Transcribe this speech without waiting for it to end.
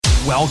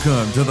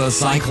Welcome to the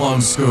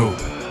Cyclone Scoop,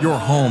 your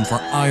home for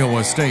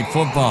Iowa State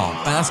football,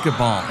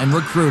 basketball, and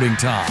recruiting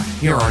talk.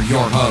 Here are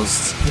your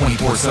hosts,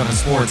 24/7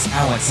 Sports'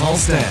 Alex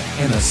Halstead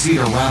and the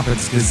Cedar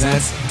Rapids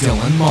Gazette's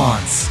Dylan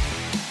Montz.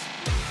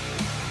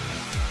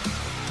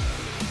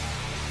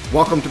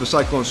 Welcome to the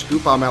Cyclone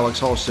Scoop. I'm Alex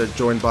Halstead,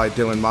 joined by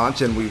Dylan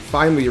Montz, and we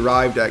finally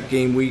arrived at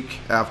game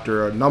week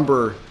after a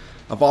number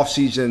of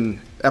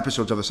off-season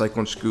episodes of the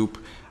Cyclone Scoop.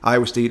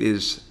 Iowa State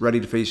is ready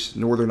to face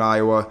Northern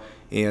Iowa,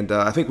 and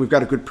I think we've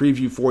got a good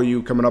preview for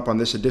you coming up on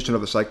this edition of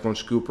the Cyclone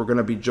Scoop. We're going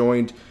to be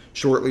joined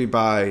shortly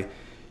by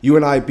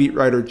UNI beat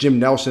writer Jim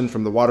Nelson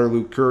from the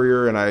Waterloo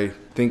Courier, and I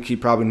think he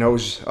probably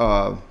knows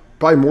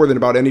probably more than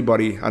about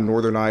anybody on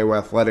Northern Iowa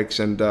athletics,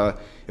 and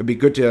it'd be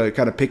good to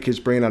kind of pick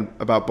his brain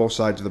about both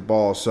sides of the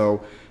ball.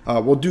 So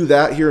we'll do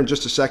that here in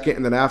just a second,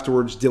 and then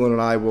afterwards Dylan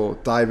and I will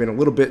dive in a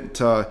little bit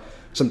into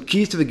some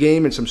keys to the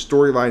game and some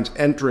storylines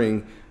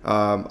entering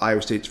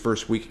Iowa State's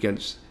first week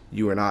against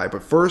UNI.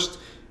 But first,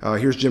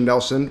 here's Jim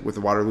Nelson with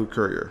the Waterloo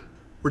Courier.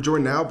 We're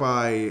joined now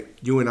by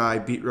UNI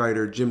beat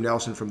writer Jim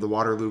Nelson from the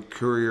Waterloo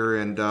Courier.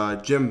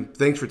 And Jim,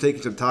 thanks for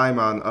taking some time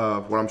on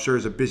what I'm sure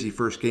is a busy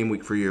first game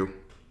week for you.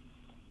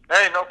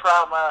 Hey, no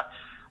problem.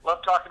 Love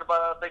talking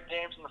about big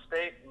games in the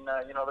state, and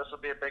this will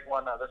be a big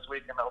one this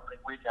week and the opening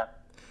weekend.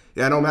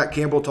 Yeah, I know Matt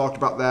Campbell talked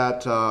about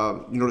that.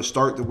 To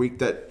start the week,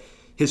 that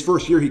his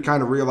first year he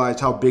kind of realized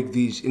how big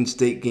these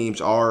in-state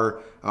games are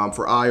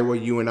for Iowa,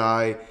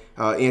 UNI,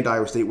 and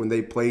Iowa State when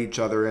they play each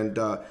other. And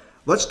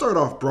let's start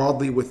off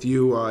broadly with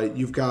you.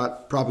 You've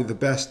got probably the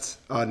best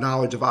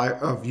knowledge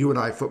of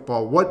UNI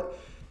football. What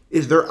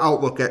is their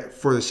outlook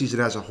for the season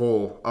as a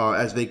whole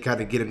as they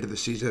kind of get into the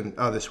season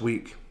this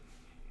week?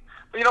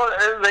 They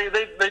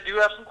do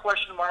have some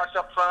question marks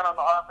up front on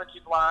the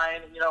offensive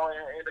line,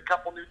 and a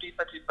couple new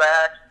defensive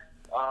backs.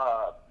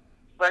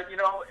 But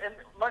and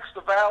amongst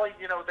the Valley,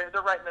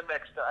 they're right in the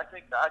mix. I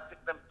think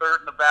them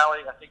third in the Valley.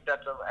 I think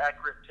that's an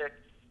accurate pick.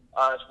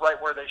 It's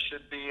right where they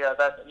should be.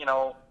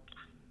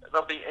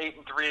 They'll be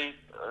 8-3,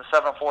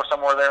 7-4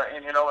 somewhere there.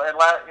 And the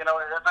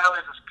Valley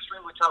is an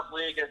extremely tough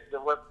league.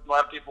 What a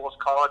lot of people will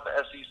call it the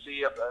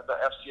SEC, the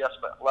FCS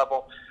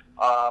level.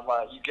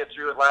 You get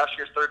through it. Last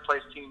year's third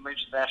place team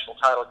reached the national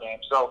title game.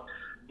 So,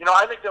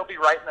 I think they'll be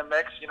right in the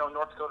mix.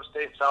 North Dakota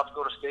State, South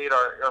Dakota State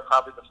are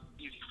probably the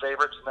easy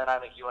favorites, and then I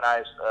think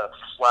UNI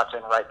slots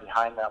in right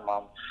behind them.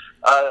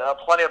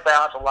 Plenty of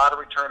balance, a lot of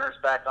returners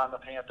back on the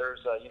Panthers.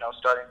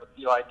 Starting with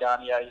Eli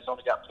Dunn. Yeah, he's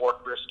only got 4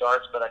 career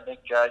starts, but I think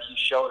he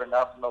showed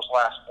enough in those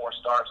last 4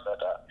 starts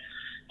that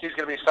he's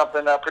going to be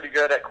something pretty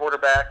good at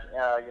quarterback.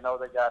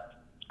 They got,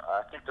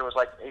 I think there was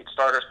like 8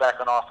 starters back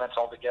on offense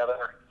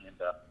altogether, and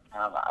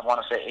I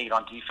want to say 8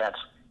 on defense.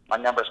 My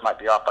numbers might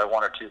be off by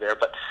 1 or 2 there,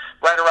 but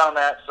right around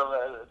that. So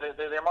they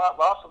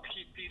lost some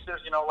key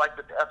pieces, like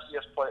the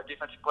FCS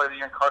defensive player of the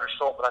year in Carter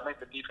Schultz, but I think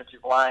the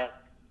defensive line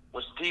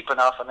was deep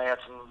enough, and they had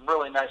some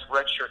really nice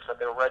red shirts that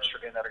they were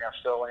redshirting that are going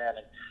to fill in,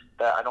 and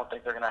that I don't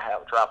think they're going to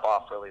have a drop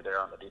off really there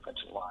on the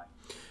defensive line.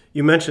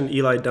 You mentioned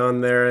Eli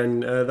Dunn there,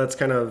 and that's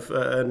kind of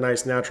a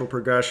nice natural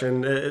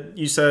progression.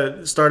 You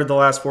said started the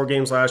last 4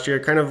 games last year,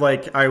 kind of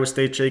like Iowa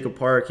State Jacob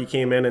Park. He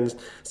came in and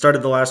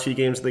started the last few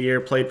games of the year,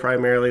 played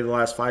primarily the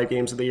last 5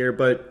 games of the year.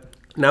 But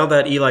now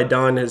that Eli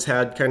Dunn has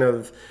had kind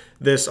of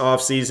this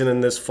offseason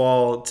and this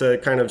fall to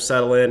kind of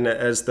settle in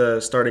as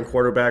the starting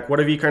quarterback, what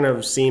have you kind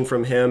of seen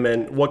from him,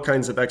 and what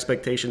kinds of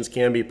expectations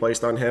can be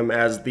placed on him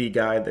as the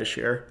guy this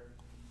year?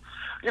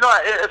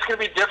 It's going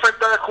to be different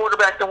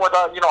quarterback than what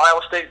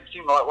Iowa State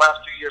seen the last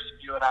 2 years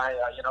of UNI.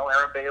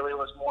 Aaron Bailey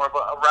was more of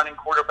a running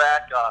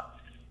quarterback.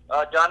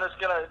 Dunn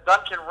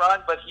can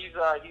run, but he's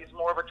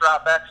more of a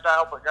drop back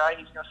style guy.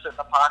 He's going to sit in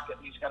the pocket.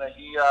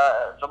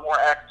 Throws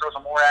a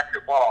more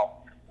accurate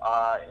ball.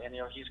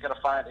 He's going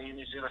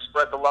to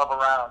spread the love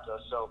around.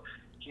 So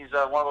he's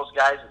one of those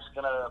guys that's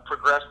going to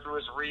progress through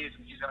his reads,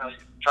 and he's going to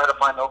try to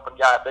find an open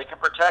guy. If they can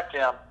protect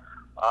him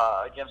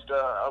against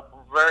a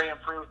very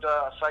improved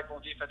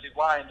Cyclone defensive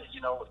line,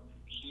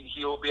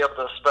 he will be able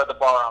to spread the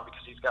ball around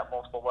because he's got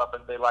multiple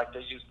weapons. They like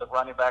to use the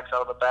running backs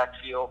out of the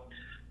backfield.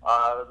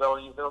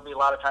 There'll be a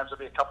lot of times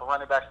there'll be a couple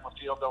running backs in the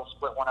field. They'll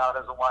split one out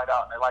as a wide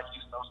out, and they like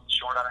using those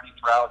short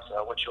underneath routes,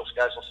 which you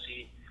guys will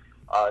see.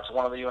 It's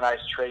one of the UNI's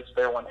traits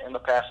there when in the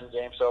passing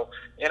game. So,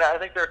 and I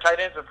think their tight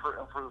ends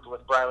improved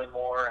with Briley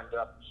Moore and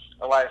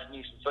Elias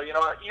Neeson. So, Eli's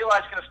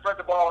going to spread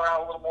the ball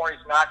around a little more.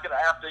 He's not going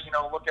to have to,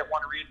 look at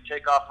one read and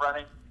take off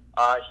running.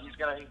 He's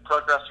going to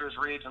progress through his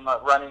reads, and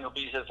the running will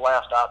be his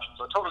last option.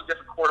 So, a totally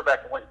different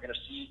quarterback than what you're going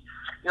to see.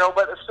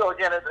 But still,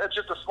 again, it's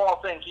just a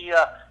small thing. He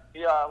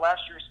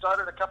last year he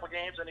started a couple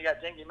games, and he got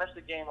dinged. He missed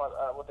the game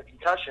with a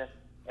concussion,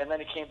 and then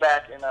he came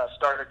back and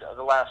started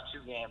the last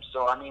 2 games.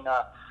 So, I mean,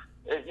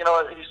 there's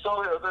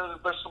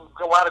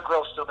a lot of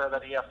growth still there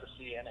that he has to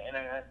see, and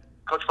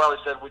Coach Farley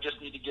said we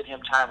just need to get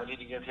him time, we need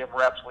to give him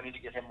reps, we need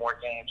to get him more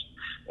games,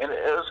 and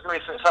it's going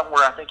to be something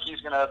where I think he's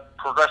going to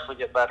progressively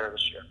get better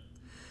this year.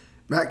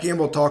 Matt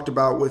Campbell talked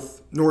about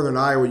with Northern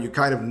Iowa, you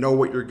kind of know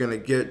what you're going to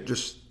get,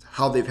 just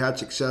how they've had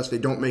success. They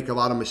don't make a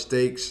lot of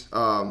mistakes,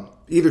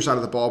 either side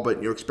of the ball,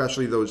 but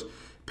especially those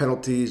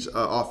penalties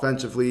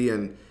offensively,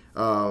 and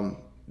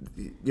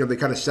they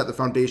kind of set the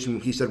foundation,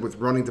 he said, with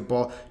running the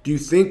ball. Do you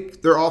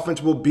think their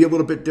offense will be a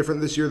little bit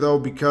different this year, though,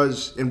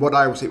 because in what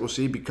Iowa State will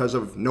see because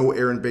of no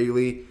Aaron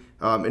Bailey,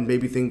 and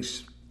maybe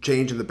things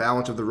change in the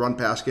balance of the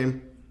run-pass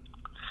game?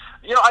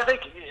 I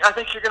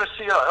think you're going to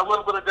see a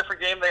little bit of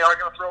different game. They are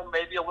going to throw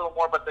maybe a little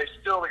more, but they're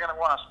going to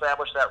want to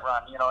establish that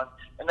run,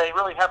 and they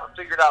really haven't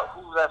figured out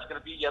who that's going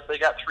to be yet. They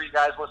got three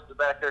guys listed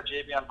back there,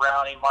 Javion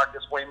Browning,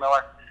 Marcus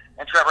Waymiller,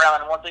 and Trevor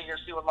Allen. And one thing you're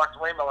going to see with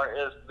Marcus Waymiller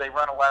is they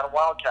run a lot of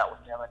wildcat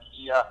with him, and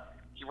he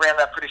ran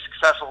that pretty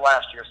successful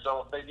last year.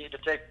 So if they need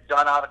to take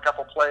Dunn out a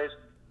couple plays,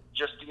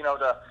 just to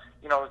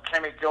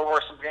kind of go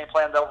over some game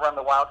plan, they'll run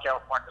the wildcat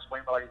with Marcus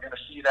Waymiller. You're going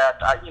to see that.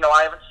 I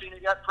haven't seen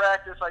it yet in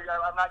practice.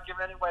 I'm not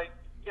giving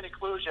any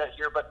clues yet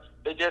here, but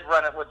they did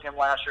run it with him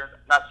last year.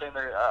 Not saying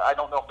I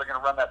don't know if they're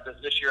going to run that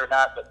this year or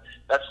not, but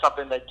that's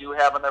something they do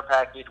have in their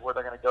package where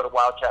they're going to go to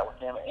wildcat with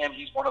him, and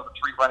he's one of the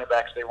three running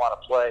backs they want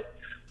to play.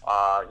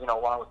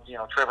 Along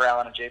with Trevor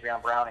Allen and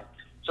Javion Browning.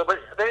 So, but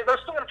they're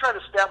still going to try to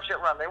establish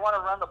that run. They want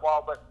to run the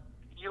ball, but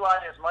Eli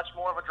is much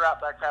more of a drop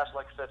back pass,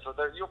 like I said. So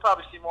you'll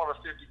probably see more of a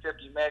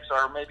 50-50 mix,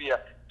 or maybe a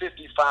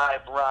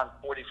 55 run,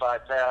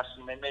 45 pass,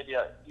 maybe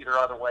either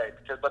other way.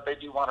 But they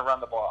do want to run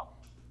the ball.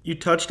 You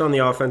touched on the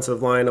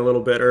offensive line a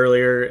little bit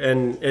earlier,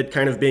 and it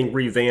kind of being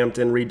revamped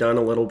and redone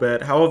a little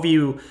bit. How have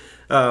you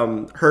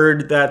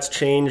heard that's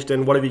changed,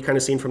 and what have you kind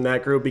of seen from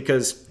that group?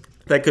 Because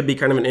that could be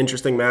kind of an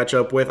interesting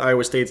matchup with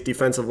Iowa State's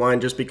defensive line,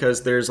 just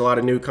because there's a lot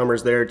of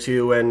newcomers there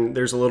too, and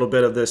there's a little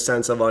bit of this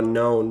sense of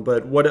unknown.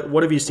 But what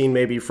have you seen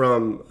maybe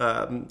from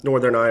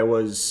Northern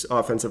Iowa's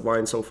offensive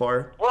line so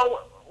far?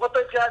 Well, what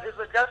they've got is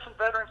they've got some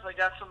veterans, they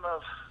got some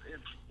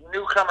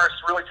newcomers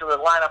really to the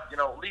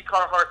lineup. Lee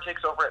Carhart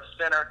takes over at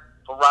center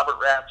for Robert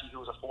Rafty, who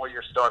was a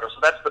 4-year starter.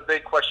 So that's the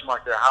big question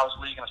mark there. How is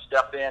Lee going to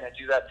step in and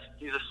do that?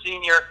 He's a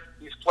senior.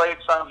 He's played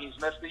some. He's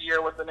missed the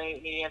year with the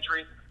knee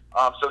injury.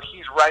 So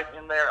he's right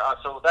in there.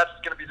 So that's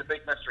going to be the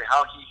big mystery,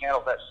 how he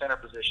handles that center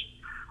position.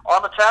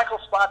 On the tackle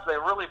spots, they're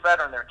really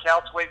veteran there.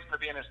 Cal Twait's going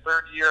to be in his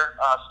third year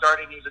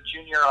starting. He's a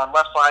junior on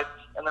left side.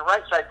 And the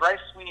right side,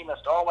 Bryce Sweeney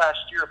missed all last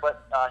year,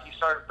 but he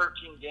started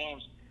 13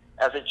 games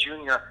as a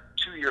junior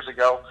 2 years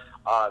ago.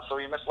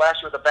 So he missed last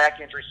year with a back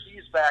injury.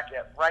 He's back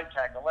at right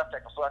tackle, left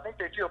tackle. So I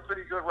think they feel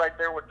pretty good right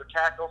there with the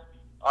tackles.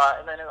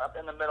 And then up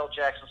in the middle,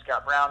 Jackson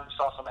Scott Brown. We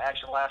saw some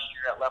action last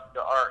year at left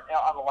guard,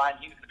 on the line.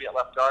 He was going to be at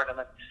left guard. And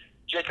then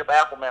Jacob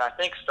Appleman, I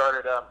think,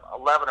 started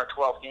 11 or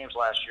 12 games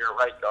last year at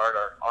right guard,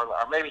 or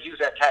maybe he was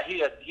at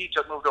he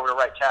moved over to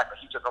right tackle.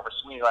 He took over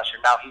Sweeney last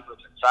year. Now he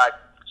moves inside.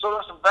 So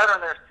there's some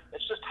veteran there.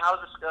 It's just how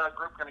is this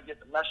group going to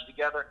get the mesh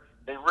together?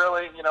 They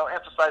really,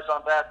 emphasize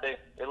on that. They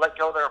let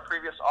go of their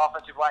previous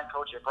offensive line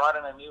coach. They brought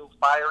in a new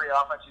fiery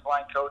offensive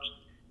line coach.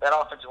 That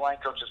offensive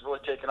line coach has really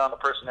taken on the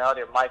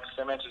personality of Mike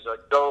Simmons, who's a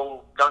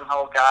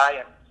gung-ho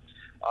guy,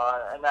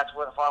 and that's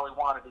what Farley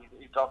wanted.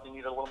 He felt he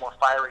needed a little more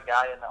fiery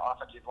guy in the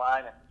offensive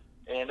line,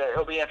 and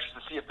it'll be interesting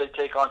to see if they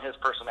take on his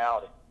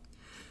personality.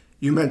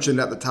 You mentioned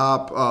at the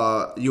top,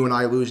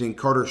 UNI losing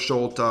Carter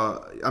Schultz.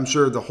 I'm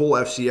sure the whole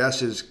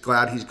FCS is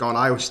glad he's gone.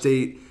 Iowa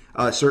State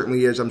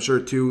certainly is, I'm sure,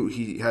 too.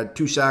 He had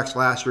 2 sacks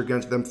last year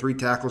against them, 3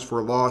 tackles for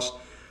a loss.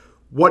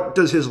 What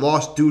does his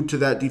loss do to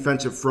that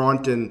defensive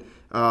front? And,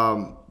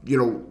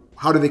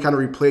 how do they kind of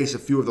replace a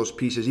few of those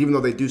pieces, even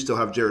though they do still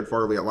have Jared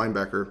Farley at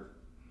linebacker?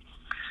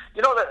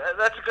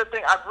 That's a good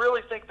thing. I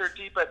really think they're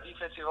deep at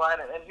defensive line,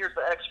 and here's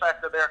the X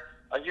factor there.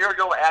 A year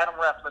ago, Adam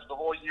Reth missed the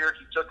whole year.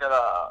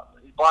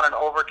 He bought an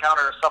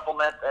over-counter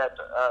supplement at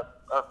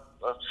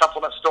a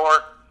supplement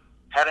store,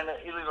 had an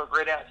illegal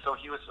grade in it, so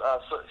he was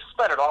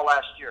suspended all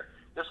last year.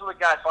 This was a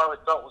guy Farley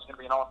felt was going to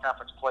be an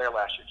all-conference player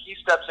last year. He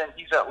steps in,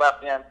 he's at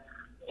left end,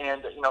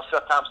 and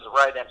Seth Thompson's at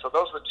right end. So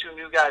those are the 2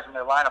 new guys in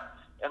their lineup.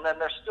 And then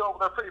they're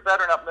pretty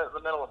veteran up in the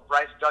middle with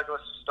Bryce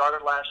Douglas, who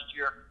started last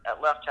year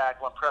at left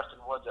tackle, and Preston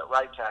Woods at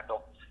right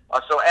tackle.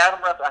 So Adam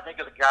Reth, I think,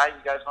 is a guy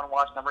you guys want to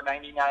watch, number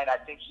 99. I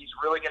think he's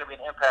really going to be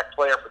an impact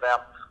player for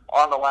them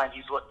on the line.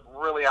 He's looked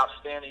really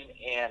outstanding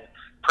in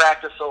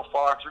practice so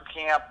far through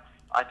camp.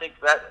 I think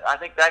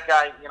that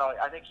guy,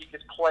 I think he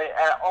could play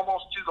at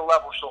almost to the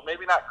level of Schultz.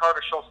 Maybe not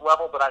Carter Schultz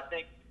level, but I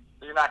think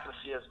you're not going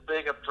to see that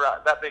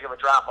big of a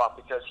drop off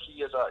because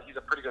he's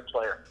a pretty good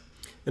player.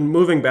 And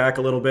moving back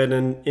a little bit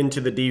into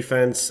the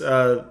defense,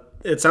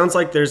 it sounds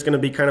like there's going to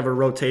be kind of a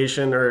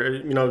rotation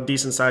or,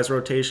 decent sized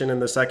rotation in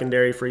the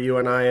secondary for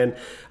UNI. And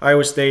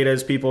Iowa State,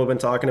 as people have been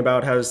talking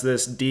about, has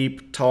this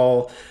deep,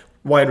 tall,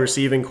 wide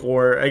receiving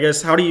core. I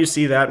guess, how do you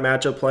see that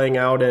matchup playing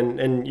out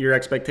and your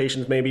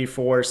expectations maybe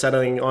for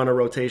settling on a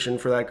rotation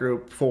for that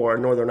group for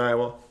Northern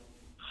Iowa?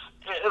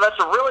 That's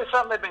really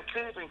something they've been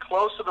keeping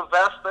close to the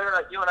vest there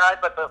at UNI,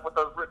 but with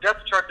the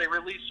depth chart they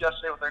released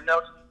yesterday with their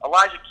notes,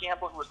 Elijah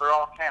Campbell, who was their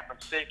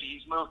all-conference safety,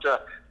 he's moved to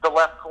the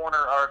left corner,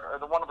 or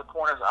one of the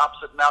corners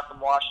opposite Malcolm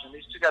Washington.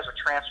 These 2 guys are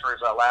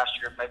transfers last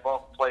year, and they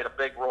both played a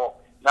big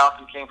role.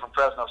 Malcolm came from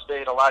Fresno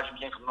State. Elijah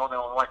came from Northern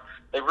Illinois.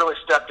 They really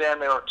stepped in.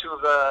 They were 2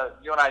 of the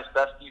UNI's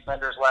best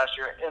defenders last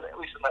year, at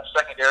least in that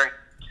secondary.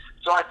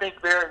 So I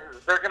think they're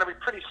going to be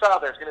pretty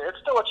solid. It's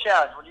still a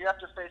challenge when you have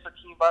to face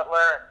Akeem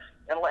Butler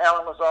and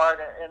Alan Lazard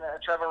and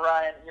Trevor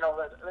Ryan. You know,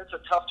 it's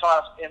a tough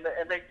toss, and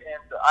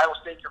Iowa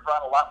State can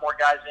run a lot more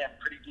guys in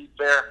pretty deep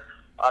there.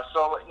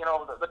 So, you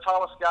know, the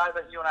tallest guy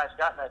that UNI has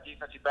gotten that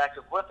defensive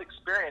backfield with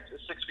experience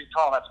is 6 feet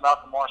tall, and that's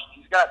Malcolm Washington.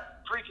 He's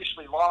got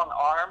freakishly long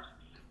arms,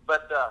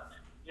 but,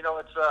 you know,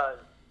 it's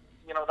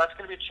that's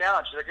going to be a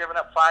challenge. They're giving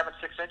up 5 and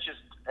 6 inches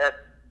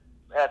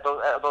at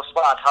those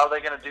spots. How are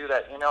they going to do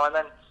that? You know, and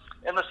then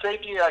in the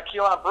safety,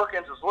 Keelan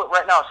Brookins is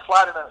right now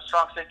slotted in a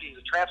strong safety.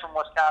 He's a transfer from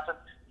Wisconsin.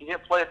 He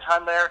didn't play a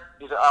ton there.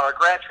 He's a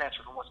grad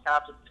transfer from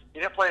Wisconsin.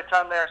 He didn't play a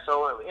ton there,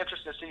 so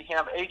interesting to see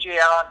him. A.J.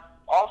 Allen,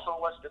 also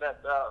listed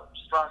at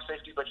strong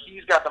safety, but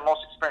he's got the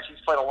most experience.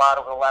 He's played a lot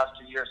over the last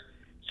 2 years.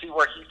 See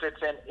where he fits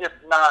in. If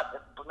not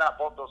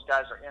both those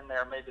guys are in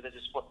there, maybe they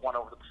just flip one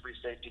over to the free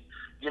safety.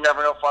 You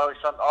never know. Farley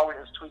always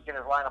is tweaking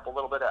his lineup a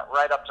little bit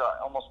right up to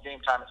almost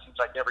game time. It seems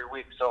like every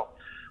week. So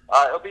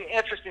it'll be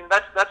interesting.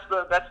 That's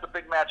the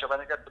big matchup. I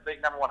think that's the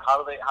big number one.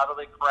 How do they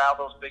corral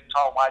those big,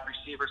 tall wide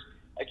receivers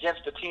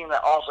against a team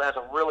that also has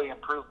a really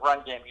improved run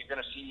game? You're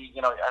going to see,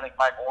 you know, I think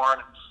Mike Warren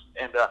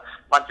and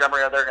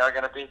Montgomery are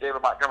going to be,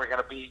 David Montgomery are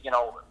going to be, you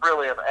know,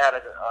 really have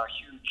added a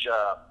huge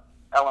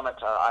element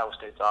to Iowa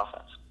State's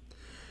offense.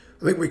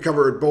 I think we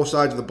covered both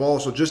sides of the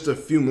ball, so just a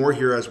few more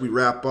here as we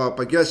wrap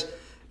up. I guess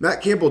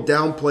Matt Campbell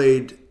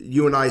downplayed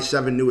UNI's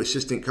 7 new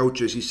assistant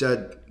coaches. He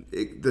said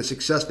the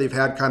success they've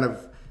had kind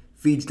of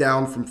feeds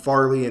down from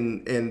Farley,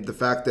 and the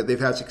fact that they've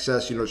had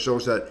success, you know,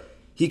 shows that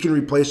he can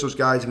replace those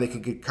guys and they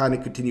can kind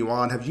of continue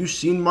on. Have you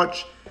seen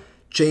much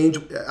change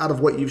out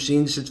of what you've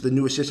seen since the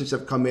new assistants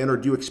have come in, or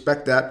do you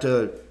expect that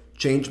to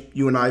change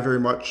UNI very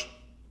much?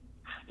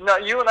 No,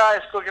 UNI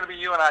is still going to be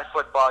UNI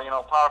football. You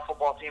know, power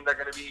football team. They're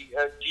going to be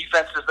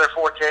defense is their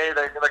forte.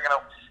 They're going to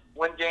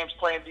win games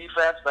playing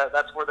defense.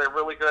 That's where they're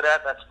really good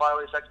at. That's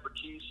Farley's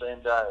expertise,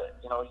 and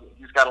you know,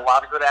 he's got a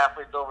lot of good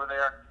athletes over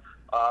there.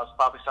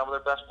 Probably some of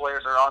their best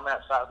players are on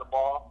that side of the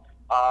ball.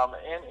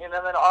 And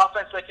then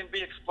offense, they can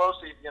be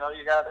explosive. You know,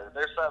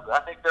 I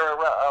think their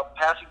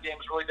passing game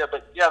is really good.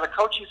 But yeah, the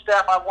coaching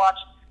staff I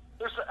watched,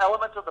 there's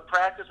elements of the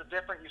practice are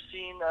different. You've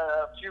seen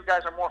a few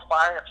guys are more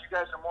fire, a few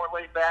guys are more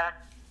laid back.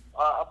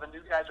 Of the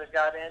new guys that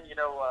got in, you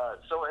know,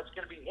 so it's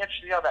going to be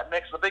interesting how that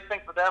mix. The big thing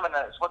for them, and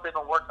it's what they've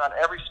been working on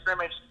every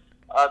scrimmage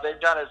they've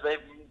done, is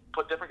they've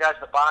put different guys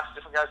in the box,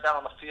 different guys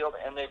down on the field,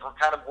 and they've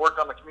kind of worked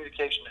on the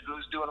communication,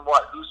 who's doing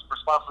what, who's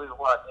responsible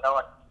for what, you know,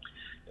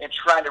 and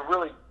trying to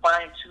really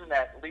fine-tune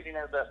that leading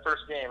into that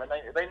first game. And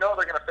they know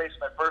they're going to face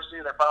some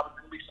adversity. There's probably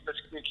going to be some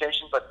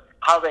miscommunication, but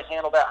how they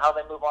handle that, how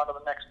they move on to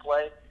the next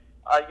play,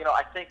 you know,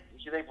 I think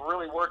they've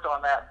really worked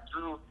on that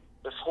through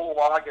this whole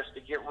August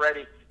to get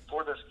ready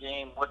for this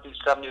game with these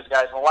 7 new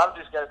guys. And a lot of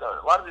these guys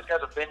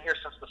have been here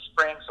since the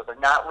spring, so they're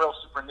not real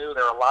super new.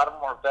 There are a lot of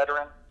them are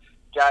veteran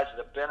guys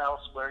that have been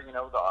elsewhere. You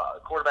know, the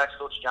quarterbacks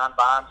coach John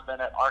Bond's been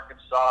at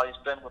Arkansas.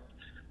 He's been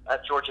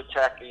at Georgia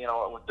Tech, you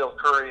know, with Bill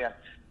Curry. And,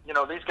 you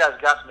know, these guys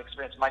got some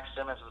experience. Mike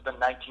Simmons has been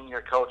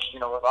 19-year coach, you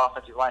know, with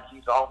offensive line.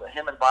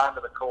 Him and Bond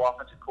are the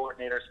co-offensive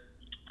coordinators.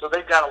 So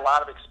they've got a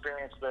lot of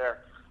experience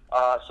there.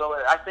 So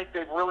I think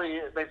they've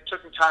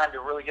taken time to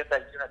really get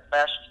that unit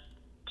meshed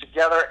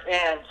together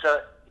and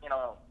to, you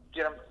know,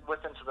 get them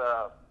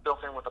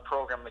built in with the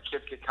program. The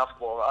kids get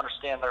comfortable,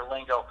 understand their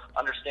lingo,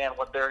 understand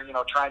what they're, you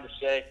know, trying to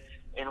say,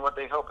 and what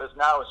they hope is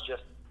now is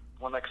just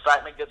when the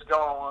excitement gets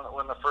going,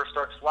 when the first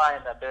starts flying,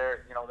 that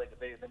they're, you know, they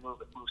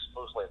move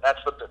smoothly. That's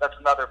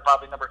another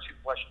probably number 2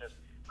 question is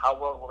how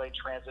well will they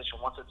transition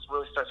once it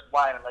really starts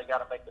flying and they got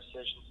to make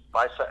decisions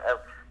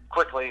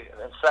quickly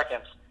in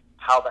seconds.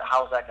 How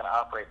is that going to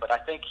operate? But I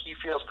think he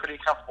feels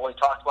pretty comfortable. He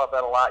talked about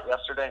that a lot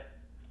yesterday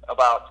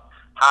about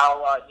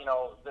how, you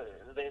know,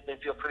 they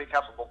feel pretty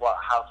comfortable about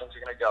how things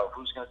are going to go.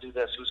 Who's going to do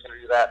this? Who's going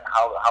to do that?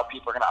 How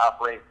people are going to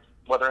operate,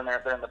 whether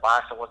they're in the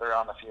box or whether they're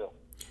on the field.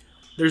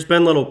 There's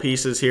been little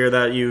pieces here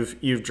that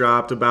you've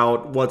dropped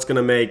about what's going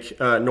to make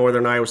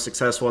Northern Iowa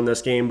successful in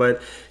this game,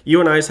 but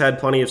UNI's had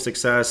plenty of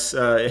success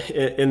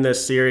in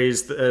this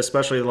series,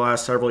 especially the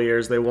last several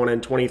years. They won in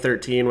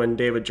 2013 when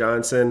David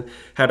Johnson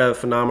had a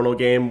phenomenal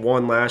game,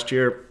 won last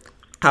year.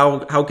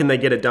 How can they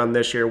get it done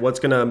this year? What's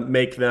going to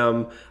make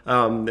them,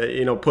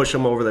 you know, push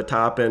them over the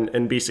top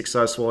and be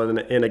successful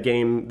in a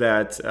game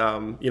that,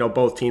 you know,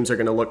 both teams are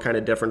going to look kind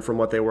of different from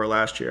what they were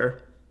last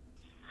year?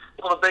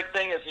 Well, the big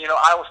thing is, you know,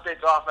 Iowa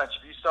State's offense.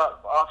 If you saw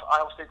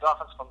Iowa State's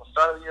offense from the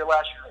start of the year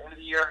last year to the end of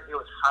the year, it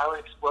was highly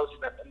explosive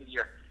at the end of the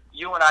year.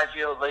 UNI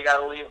feel they got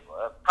to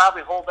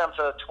probably hold them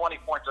to 20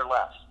 points or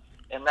less,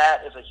 and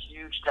that is a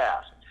huge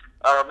task,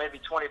 or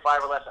maybe 25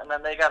 or less, and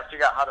then they got to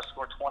figure out how to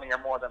score 20 or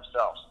more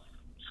themselves.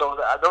 So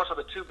those are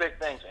the 2 big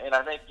things, and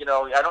I think, you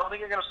know, I don't think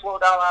you're going to slow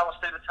down Iowa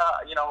State,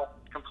 you know,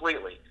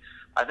 completely.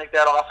 I think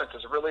that offense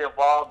has really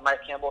evolved.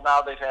 Matt Campbell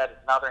now they're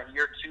in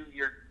year two,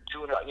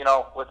 you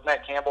know, with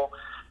Matt Campbell.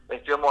 They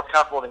feel more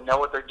comfortable. They know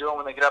what they're doing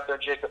when they get up there.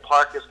 Jacob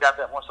Park has got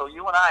that one. So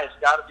UNI has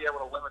got to be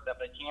able to limit them.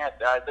 They can't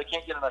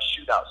get in a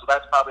shootout. So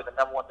that's probably the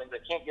number one thing. They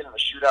can't get in a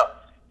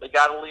shootout. They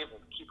got to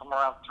keep them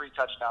around 3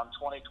 touchdowns,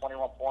 20,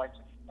 21 points,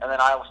 and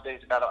then Iowa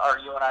State's got to, or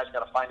UNI's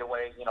got to find a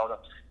way,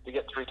 to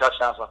get 3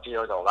 touchdowns on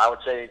field goal. I would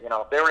say,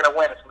 if they were going to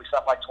win, it's going to be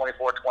something like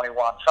 24-21,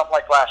 something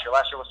like last year.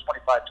 Last year was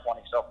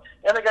 25-20. So,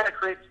 and they got to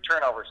create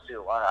turnovers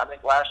too. I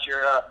think last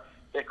year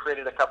they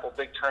created a couple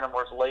big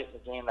turnovers late in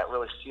the game that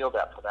really sealed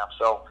that for them.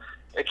 So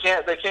they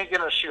can't get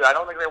in a shootout. I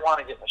don't think they want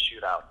to get in a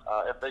shootout.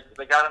 If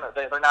they got in,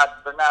 they're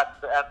not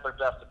at their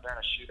best if they're in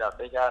a shootout.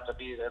 They got to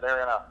be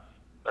they're in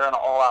an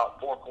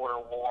all-out 4-quarter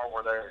war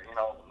where they're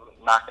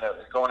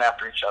going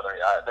after each other.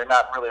 They're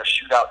not really a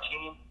shootout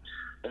team.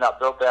 They're not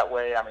built that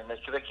way. I mean,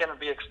 they can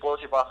be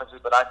explosive offenses,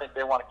 but I think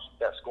they want to keep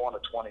that score in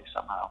the 20s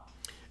somehow.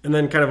 And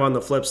then kind of on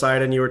the flip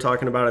side, and you were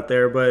talking about it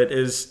there, but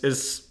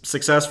is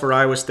success for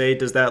Iowa State,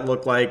 does that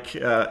look like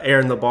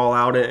airing the ball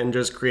out and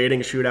just creating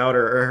a shootout,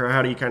 or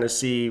how do you kind of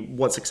see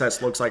what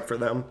success looks like for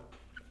them?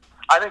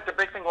 I think the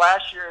big thing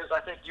last year is I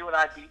think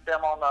UNI beat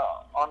them on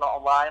the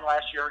line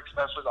last year,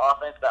 especially the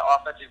offense. That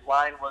offensive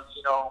line was,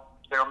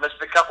 they were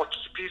missing a couple of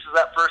key pieces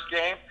that first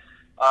game.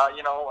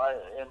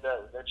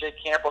 Jake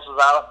Campos was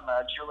out,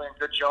 and Julian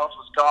Good-Jones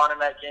was gone in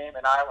that game,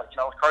 and Iowa,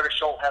 Carter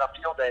Schultz had a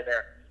field day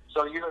there.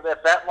 So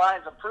if that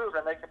line's improved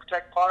and they can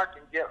protect Park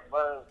and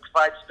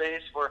provide space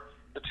for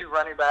the 2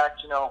 running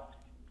backs,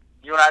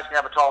 UNI's gonna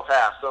have a tall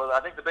task. So I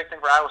think the big thing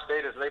for Iowa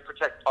State is they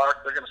protect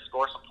Park. They're gonna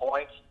score some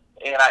points,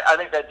 and I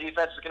think that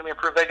defense is gonna be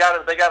improved. They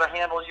got to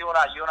handle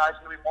UNI. UNI's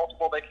gonna be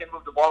multiple. They can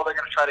move the ball. They're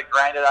gonna try to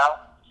grind it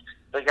out.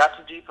 They got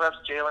some deep threats.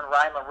 Jalen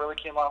Ryman really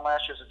came on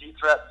last year as a deep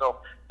threat, so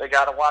they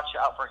got to watch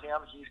out for him.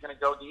 He's going to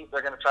go deep.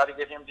 They're going to try to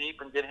get him deep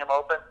and get him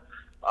open.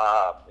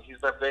 He's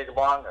their big,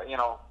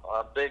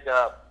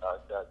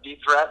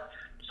 deep threat.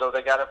 So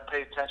they got to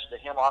pay attention to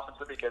him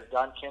offensively because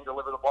Dunn can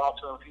deliver the ball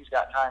to him if he's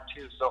got time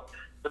too. So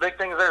the big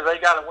thing is they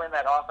got to win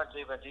that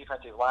offensive and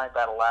defensive line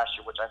battle last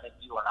year, which I think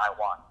UNI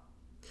won.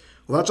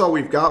 Well, that's all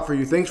we've got for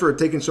you. Thanks for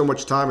taking so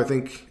much time. I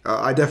think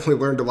I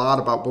definitely learned a lot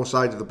about both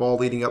sides of the ball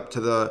leading up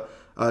to the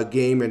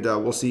game, and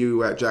we'll see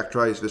you at Jack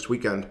Trice this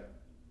weekend.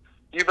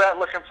 You bet.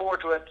 Looking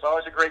forward to it. It's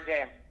always a great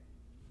game.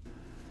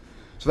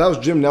 So that was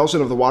Jim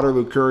Nelson of the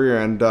Waterloo Courier,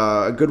 and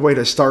a good way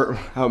to start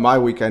my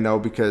week, I know,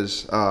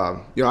 because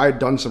I had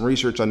done some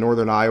research on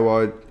Northern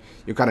Iowa.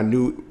 You kind of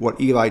knew what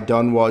Eli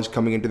Dunn was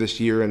coming into this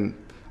year, and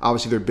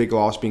obviously their big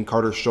loss being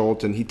Carter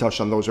Schultz, and he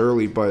touched on those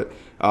early, but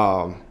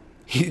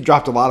he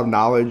dropped a lot of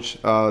knowledge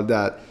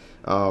that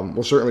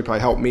will certainly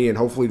probably help me and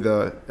hopefully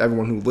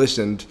everyone who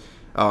listened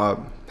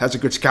has a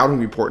good scouting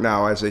report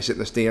now as they sit in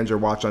the stands or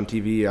watch on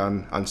TV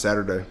on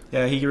Saturday.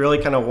 Yeah, he really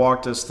kind of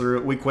walked us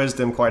through. We quizzed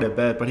him quite a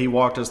bit, but he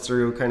walked us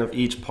through kind of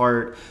each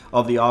part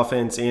of the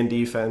offense and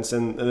defense.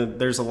 And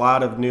there's a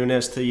lot of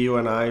newness to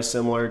UNI,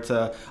 similar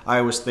to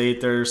Iowa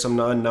State. There's some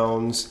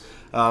unknowns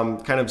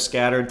kind of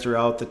scattered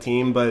throughout the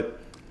team, but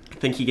I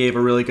think he gave a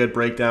really good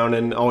breakdown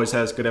and always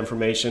has good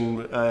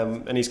information.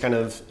 And he's kind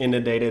of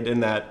inundated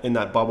in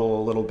that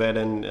bubble a little bit,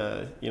 and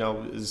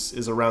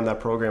is around that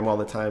program all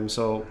the time.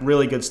 So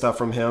really good stuff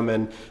from him.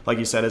 And like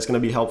you said, it's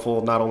going to be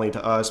helpful not only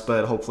to us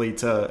but hopefully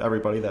to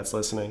everybody that's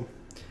listening.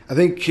 I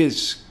think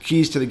his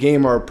keys to the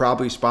game are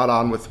probably spot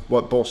on with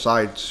what both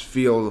sides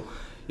feel.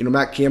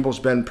 Matt Campbell's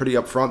been pretty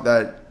upfront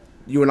that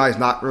UNI is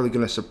not really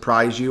going to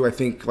surprise you. I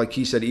think, like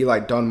he said, Eli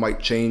Dunn might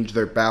change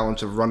their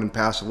balance of run and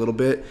pass a little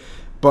bit,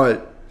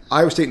 but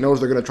Iowa State knows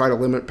they're going to try to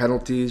limit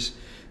penalties.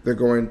 They're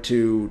going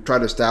to try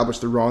to establish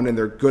the run, and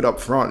they're good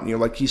up front.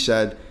 Like he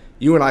said,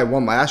 UNI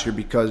won last year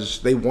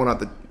because they won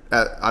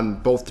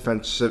on both of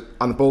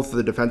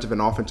the defensive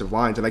and offensive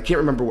lines. And I can't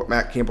remember what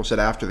Matt Campbell said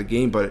after the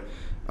game, but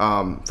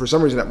for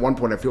some reason at one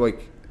point I feel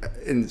like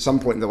in some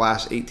point in the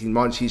last 18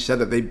 months he said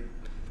that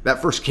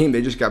that first game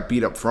they just got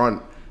beat up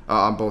front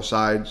on both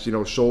sides.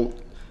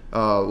 Schultz,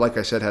 like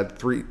I said, had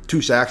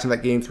 2 sacks in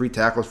that game, 3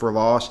 tackles for a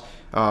loss.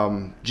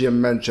 Jim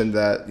mentioned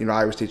that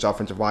Iowa State's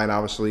offensive line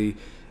obviously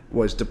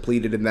was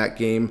depleted in that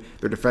game.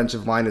 Their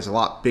defensive line is a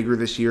lot bigger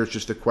this year. It's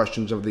just the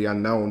questions of the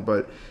unknown.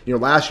 But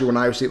last year when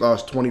Iowa State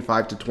lost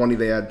 25-20,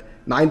 they had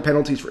 9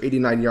 penalties for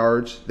 89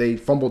 yards. They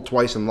fumbled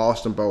twice and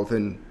lost them both,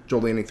 and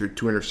Joel Lanning threw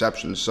 2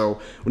 interceptions.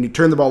 So when you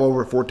turn the ball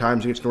over 4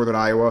 times against Northern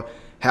Iowa,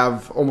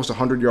 have almost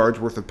 100 yards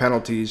worth of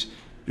penalties,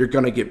 you're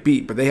going to get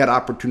beat. But they had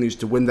opportunities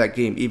to win that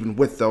game even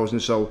with those,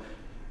 and so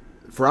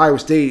for Iowa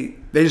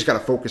State, they just got to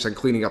focus on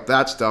cleaning up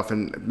that stuff,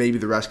 and maybe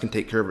the rest can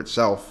take care of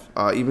itself.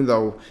 Even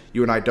though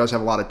UNI does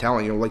have a lot of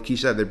talent, like he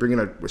said, they bring in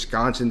a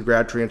Wisconsin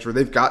grad transfer.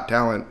 They've got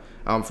talent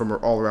from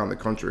all around the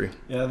country.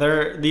 Yeah,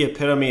 they're the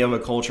epitome of a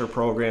culture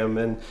program,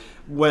 and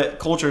what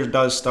culture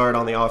does start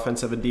on the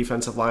offensive and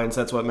defensive lines.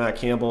 That's what Matt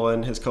Campbell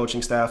and his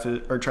coaching staff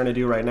are trying to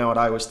do right now at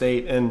Iowa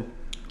State. And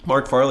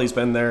Mark Farley's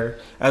been there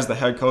as the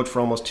head coach for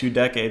almost 2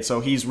 decades,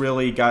 so he's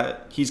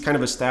kind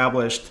of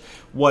established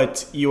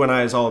what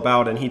UNI is all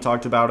about, and he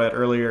talked about it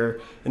earlier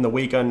in the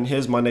week on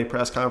his Monday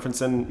press conference,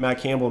 and Matt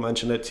Campbell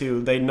mentioned it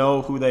too. They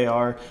know who they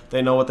are.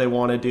 They know what they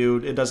want to do.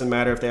 It doesn't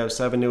matter if they have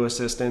 7 new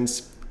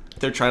assistants.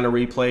 they're trying to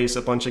replace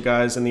a bunch of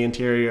guys in the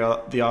interior,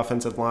 the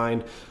offensive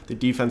line, the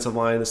defensive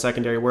line, the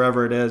secondary,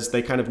 wherever it is.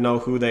 They kind of know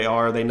who they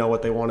are. They know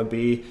what they want to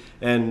be,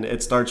 and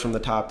it starts from the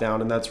top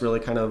down, and that's really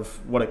kind of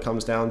what it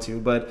comes down to.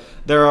 But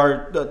there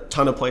are a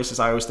ton of places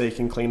Iowa State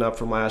can clean up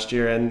from last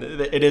year, and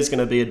it is going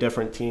to be a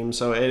different team.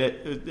 So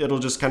it'll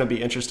just kind of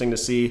be interesting to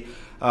see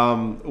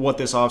what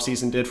this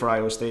offseason did for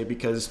Iowa State,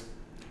 because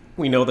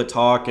we know the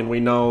talk and we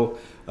know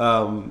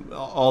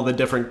all the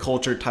different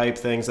culture type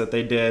things that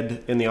they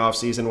did in the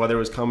offseason, whether it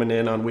was coming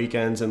in on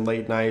weekends and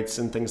late nights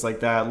and things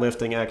like that,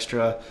 lifting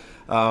extra.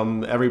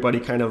 Everybody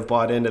kind of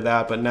bought into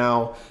that, but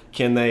now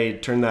can they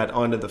turn that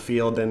onto the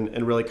field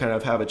and really kind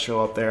of have it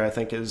show up there, I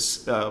think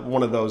is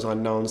one of those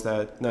unknowns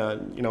that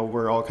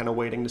we're all kind of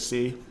waiting to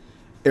see.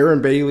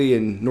 Aaron Bailey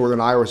in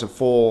Northern Iowa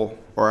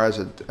as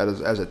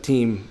a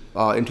team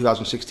in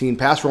 2016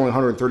 passed for only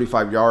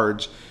 135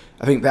 yards.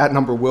 I think that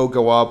number will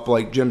go up.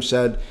 Like Jim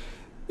said,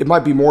 it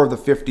might be more of the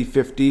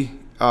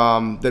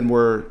 50-50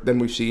 than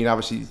we've seen.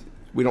 Obviously,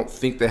 we don't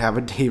think they have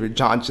a David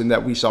Johnson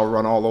that we saw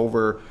run all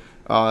over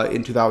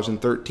in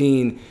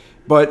 2013.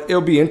 But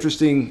it'll be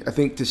interesting, I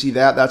think, to see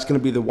that. That's going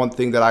to be the one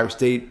thing that Iowa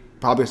State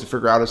probably has to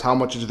figure out is how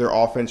much has their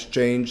offense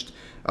changed.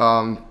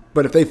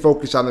 But if they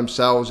focus on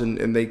themselves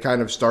and they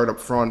kind of start up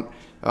front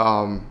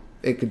and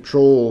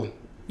control,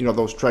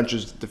 those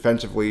trenches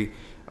defensively,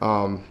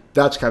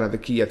 that's kind of the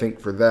key, I think,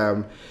 for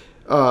them.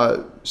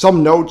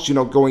 Some notes,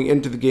 going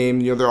into the game,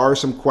 there are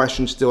some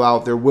questions still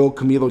out there. Will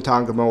Camilo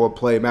Tongamoa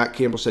play? Matt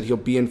Campbell said he'll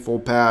be in full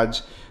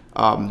pads. The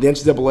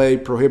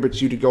NCAA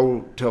prohibits you to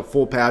go to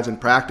full pads in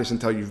practice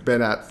until you've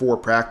been at 4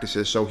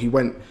 practices. So he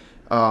went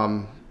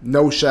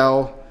no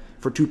shell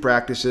for 2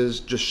 practices,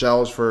 just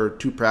shells for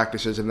 2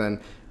 practices, and then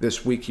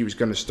this week he was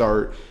going to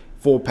start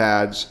full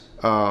pads.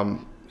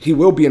 He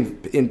will be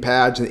in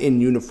pads and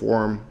in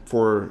uniform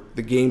for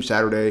the game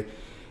Saturday.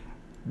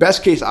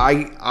 Best case,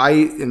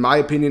 in my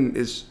opinion,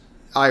 is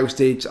Iowa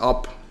State's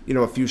up,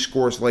 a few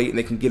scores late, and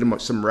they can get him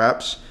some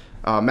reps.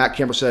 Matt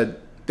Campbell said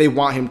they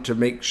want him to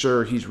make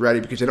sure he's ready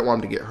because they don't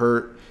want him to get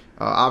hurt.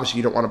 Obviously,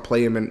 you don't want to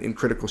play him in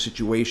critical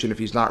situation if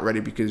he's not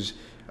ready because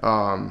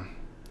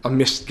a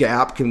missed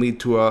gap can lead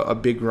to a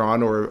big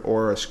run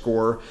or a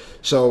score.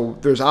 So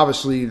they're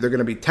going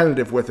to be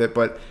tentative with it,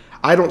 but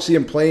I don't see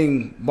him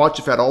playing much,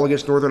 if at all,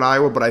 against Northern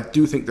Iowa. But I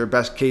do think their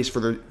best case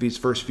for these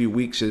first few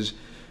weeks is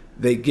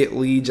they get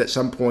leads at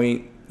some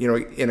point,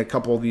 in a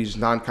couple of these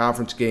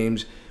non-conference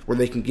games where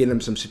they can get him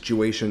some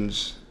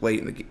situations late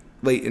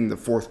in the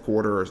fourth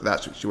quarter or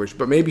that situation.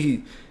 But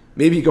maybe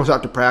he goes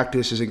out to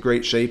practice, is in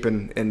great shape,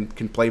 and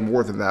can play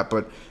more than that.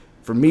 But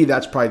for me,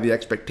 that's probably the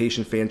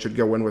expectation fans should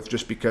go in with,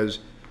 just because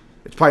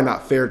it's probably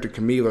not fair to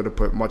Camilo to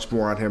put much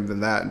more on him than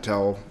that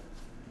until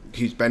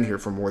he's been here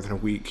for more than a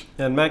week.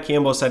 And Matt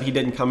Campbell said he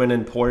didn't come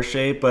in poor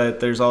shape, but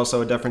there's also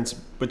a difference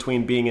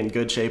between being in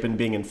good shape and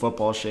being in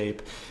football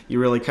shape. You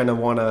really kind of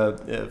want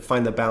to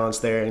find the balance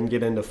there and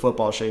get into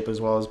football shape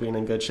as well as being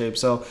in good shape.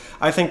 So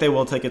I think they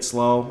will take it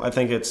slow. I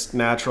think it's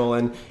natural.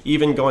 And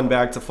even going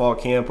back to fall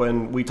camp,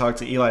 when we talked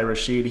to Eli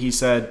Rashid, he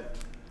said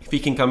if he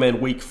can come in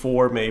week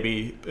 4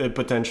 maybe,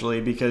 potentially,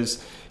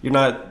 because you're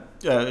not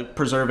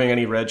preserving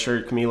any red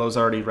shirt. Camilo's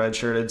already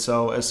redshirted,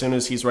 so as soon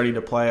as he's ready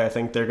to play, I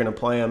think they're going to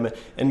play him.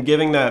 And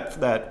giving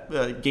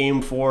that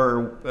game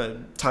 4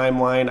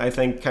 timeline, I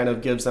think, kind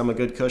of gives them a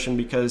good cushion,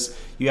 because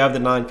you have the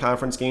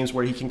non-conference games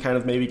where he can kind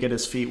of maybe get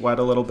his feet wet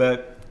a little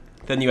bit.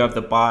 Then you have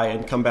the bye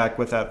and come back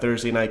with that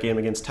Thursday night game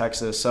against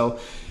Texas. So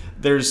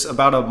there's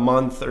about a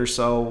month or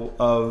so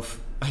of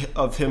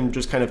him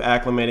just kind of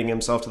acclimating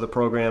himself to the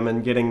program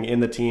and getting in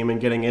the team and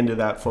getting into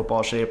that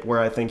football shape where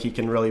I think he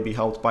can really be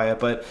helped by it.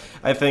 But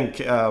I think,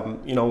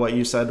 what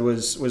you said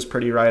was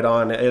pretty right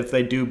on. If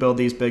they do build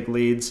these big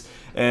leads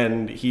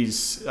and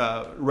he's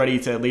ready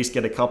to at least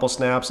get a couple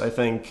snaps, I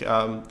think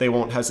they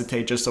won't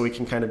hesitate, just so he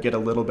can kind of get a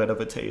little bit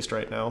of a taste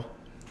right now.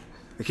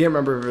 I can't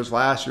remember if it was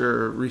last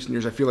year or recent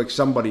years. I feel like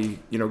somebody,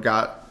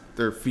 got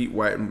their feet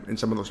wet in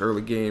some of those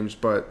early games,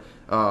 but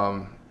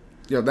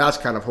that's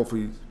kind of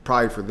hopefully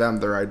probably for them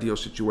their ideal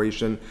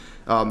situation.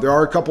 There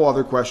are a couple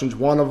other questions.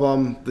 One of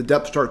them, the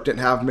depth chart didn't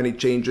have many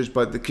changes,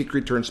 but the kick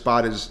return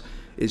spot is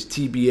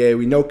TBA.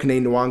 We know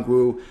Kene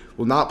Nwangwu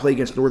will not play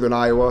against Northern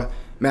Iowa.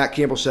 Matt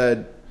Campbell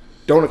said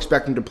don't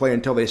expect him to play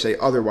until they say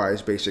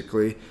otherwise,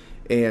 basically.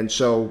 And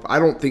so I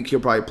don't think he'll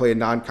probably play a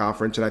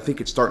non-conference, and I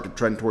think it's starting to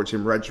trend towards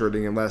him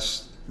redshirting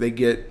unless they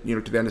get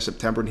to the end of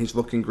September and he's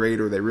looking great,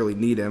 or they really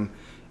need him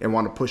and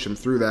want to push him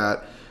through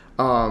that.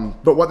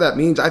 But what that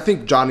means, I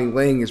think Johnny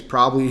Lang is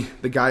probably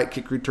the guy at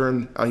kick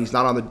return. He's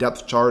not on the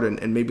depth chart,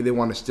 and maybe they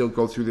want to still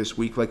go through this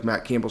week like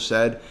Matt Campbell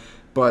said.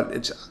 But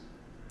it's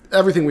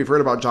everything we've heard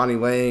about Johnny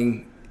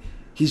Lang.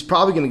 He's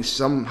probably going to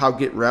somehow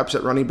get reps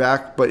at running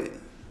back, but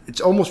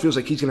it almost feels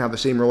like he's going to have the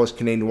same role as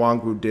Kene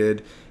Nwangwu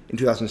did in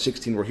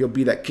 2016, where he'll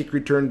be that kick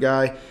return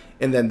guy,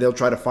 and then they'll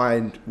try to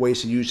find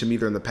ways to use him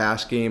either in the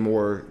pass game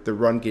or the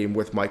run game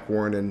with Mike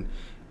Warren and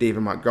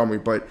David Montgomery.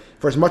 But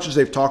for as much as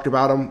they've talked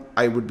about him,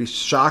 I would be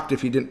shocked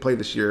if he didn't play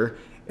this year.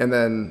 And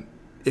then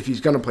if he's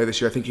going to play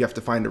this year, I think you have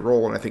to find a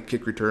role, and I think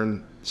kick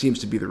return seems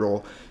to be the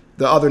role.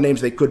 the other names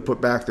they could put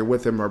back there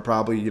with him are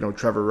probably,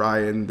 Trevor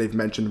Ryan. They've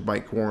mentioned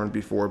Mike Horn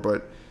before,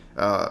 but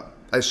I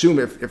assume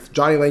if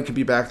Johnny Lang can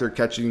be back there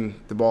catching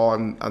the ball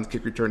on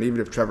kick return,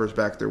 even if Trevor's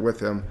back there with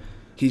him,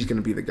 he's going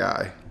to be the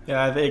guy.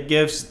 Yeah, it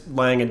gives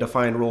Lang a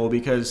defined role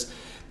because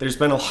there's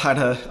been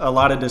a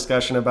lot of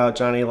discussion about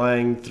Johnny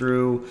Lang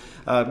through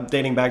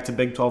dating back to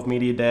Big 12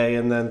 Media Day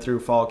and then through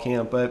fall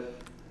camp, but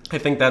I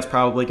think that's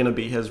probably going to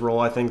be his role.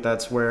 I think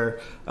that's where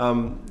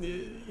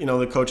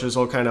the coaches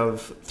will kind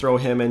of throw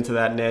him into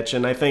that niche,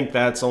 and I think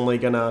that's only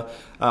going to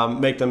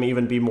make them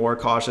even be more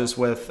cautious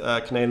with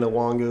Kene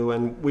Nwangu.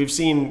 And we've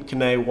seen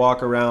Kene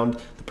walk around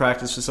the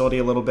practice facility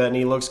a little bit, and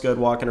he looks good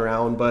walking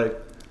around,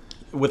 but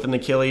with an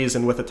Achilles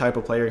and with the type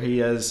of player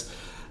he is,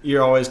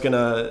 you're always going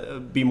to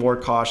be more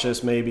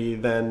cautious maybe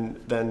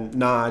than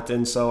not.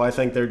 And so I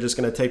think they're just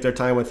going to take their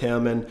time with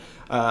him. And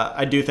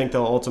I do think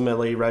they'll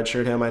ultimately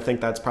redshirt him. I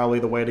think that's probably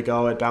the way to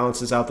go. It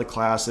balances out the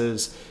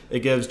classes.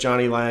 It gives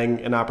Johnny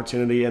Lang an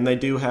opportunity. And they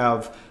do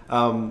have,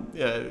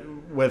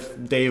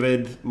 with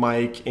David,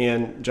 Mike,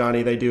 and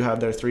Johnny, they do have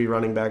their 3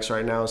 running backs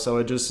right now. So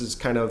it just is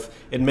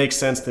it makes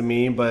sense to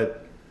me.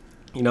 But,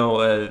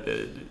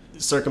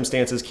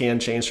 circumstances can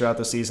change throughout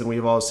the season.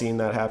 We've all seen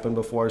that happen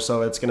before,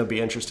 so it's going to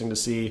be interesting to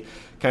see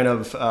kind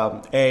of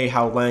A,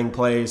 how Lang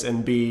plays,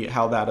 and B,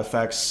 how that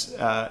affects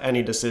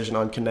any decision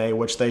on Kene,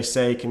 which they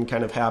say can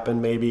kind of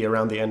happen maybe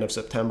around the end of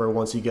September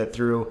once you get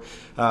through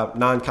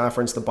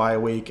non-conference, the bye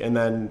week, and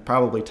then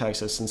probably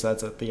Texas, since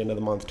that's at the end of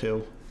the month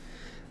too.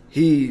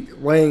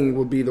 Lang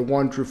would be the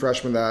one true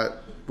freshman that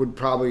would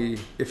probably,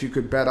 if you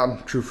could bet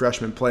on true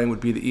freshman playing,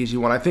 would be the easy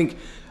one. I think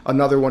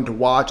another one to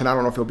watch, and I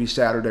don't know if it'll be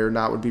Saturday or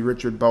not, would be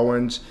Richard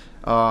Bowens.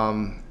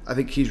 I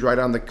think he's right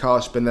on the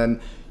cusp. And then,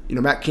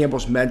 Matt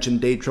Campbell's mentioned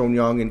Datron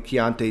Young and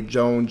Keontae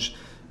Jones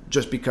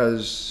just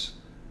because,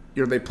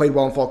 they played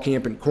well in fall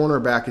camp, and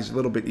cornerback is a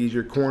little bit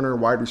easier. Corner,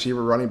 wide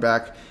receiver, running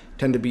back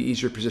tend to be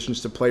easier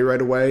positions to play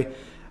right away.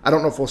 I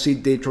don't know if we'll see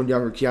Datron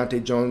Young or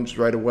Keontae Jones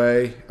right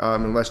away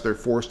unless they're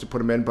forced to put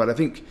them in, but I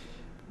think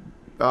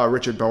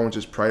Richard Bowens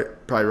is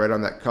probably right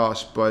on that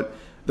cusp. But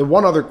the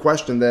one other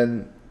question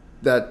then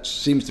that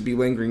seems to be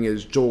lingering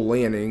is Joel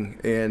Lanning,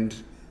 and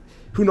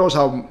who knows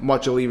how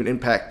much it'll even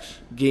impact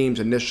games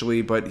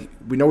initially, but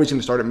we know he's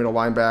going to start at middle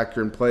linebacker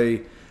and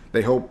play,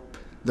 they hope,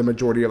 the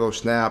majority of those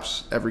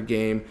snaps every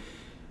game.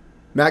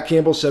 Matt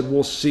Campbell said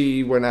we'll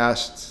see when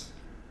asked,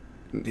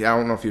 I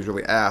don't know if he was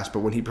really asked, but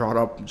when he brought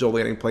up Joel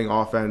Lanning playing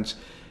offense,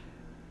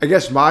 I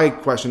guess my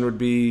question would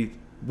be,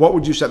 what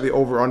would you set the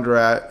over-under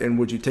at, and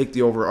would you take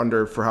the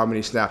over-under for how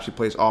many snaps he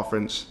plays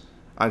offense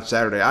on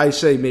Saturday? I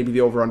say maybe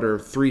the over-under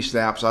 3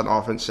 snaps on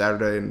offense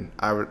Saturday, and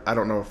I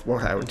don't know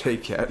what I would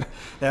take yet.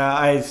 Yeah,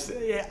 I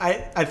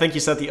think you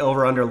set the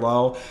over-under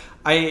low.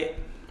 I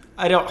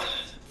don't,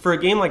 for a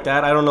game like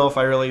that, I don't know if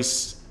I really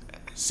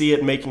see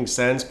it making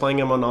sense playing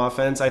him on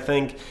offense. I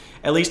think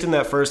at least in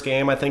that first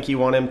game, I think you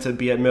want him to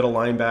be at middle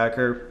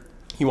linebacker.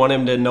 You want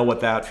him to know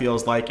what that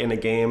feels like in a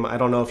game. I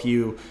don't know if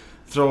you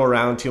throw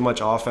around too much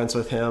offense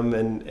with him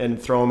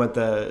and throw him at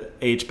the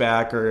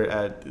H-back or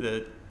at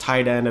the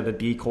tight end at a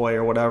decoy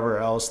or whatever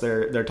else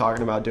they're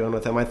talking about doing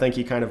with him. I think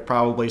you kind of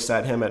probably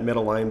set him at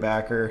middle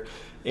linebacker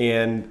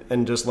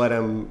and just let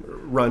him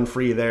run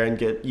free there and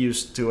get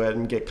used to it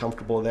and get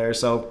comfortable there.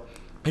 So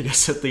I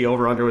guess if the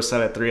over-under was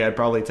set at 3, I'd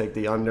probably take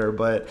the under,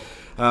 but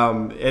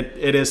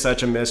it is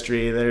such a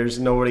mystery. There's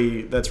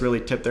nobody that's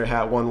really tipped their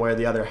hat one way or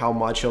the other how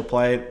much he'll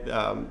play.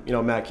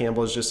 Matt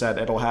Campbell has just said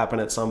it'll happen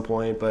at some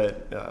point,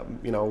 but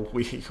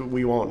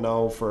we won't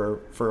know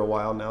for a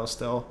while now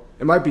still.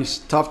 It might be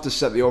tough to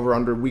set the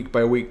over-under week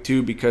by week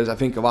too, because I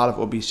think a lot of it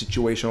will be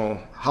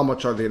situational. How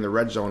much are they in the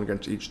red zone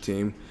against each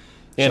team?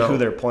 And who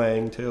they're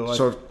playing too.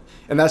 So,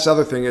 and that's the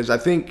other thing is I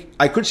think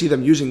I could see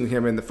them using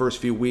him in the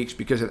first few weeks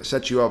because it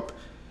sets you up.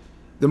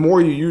 The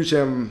more you use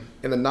him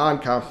in the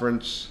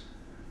non-conference,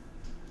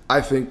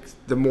 I think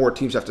the more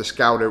teams have to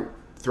scout it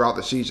throughout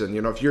the season.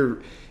 If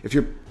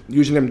you're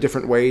using him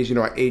different ways,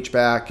 at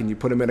H-back, and you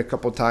put him in a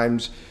couple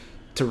times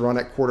to run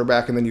at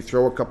quarterback, and then you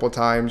throw a couple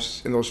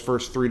times in those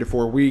first 3 to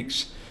 4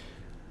 weeks,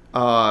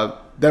 then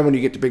when you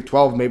get to Big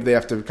 12, maybe they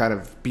have to kind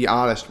of be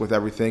honest with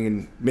everything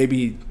and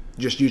maybe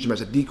just use him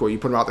as a decoy. You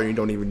put him out there and you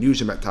don't even use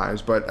him at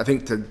times. But I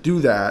think to do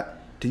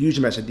that, to use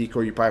him as a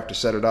decoy, you probably have to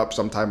set it up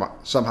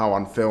somehow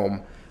on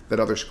film that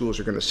other schools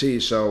are going to see.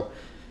 So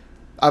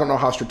I don't know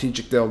how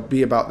strategic they'll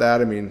be about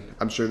that. I mean,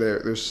 I'm sure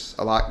there's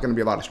going to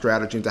be a lot of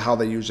strategy into how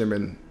they use him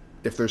and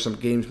if there's some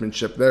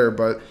gamesmanship there.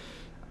 But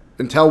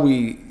until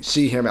we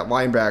see him at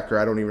linebacker,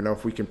 I don't even know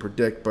if we can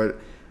predict. But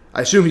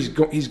I assume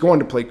he's going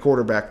to play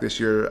quarterback this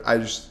year.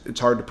 It's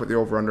hard to put the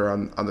over-under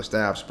on the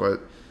snaps,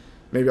 but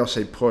maybe I'll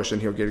say push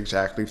and he'll get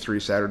exactly 3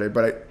 Saturday.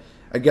 But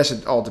I guess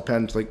it all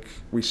depends, like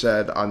we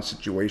said, on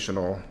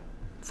situational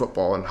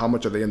football and how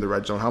much are they in the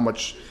red zone, how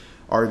much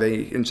are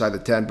they inside the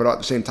 10. But at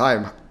the same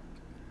time,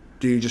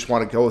 do you just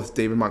want to go with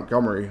David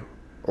Montgomery,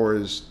 or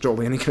is Joel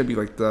Lanning going to be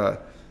like the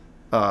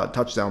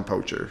touchdown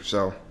poacher?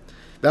 So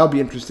that'll be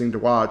interesting to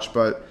watch.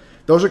 But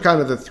those are kind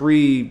of the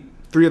three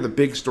of the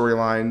big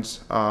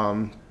storylines.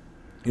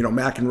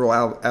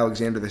 McEnroe,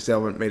 Alexander, they still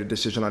haven't made a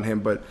decision on him,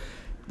 but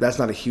that's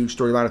not a huge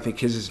storyline. I think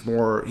his is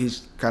more,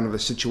 he's kind of a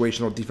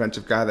situational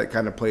defensive guy that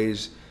kind of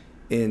plays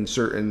in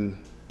certain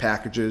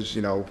packages,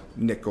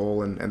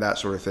 nickel and that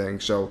sort of thing.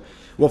 So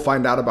we'll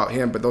find out about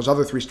him. But those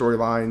other three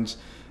storylines,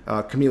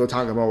 Camilo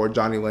Tongamoa,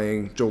 Johnny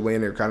Lang, Joe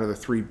Laney are kind of the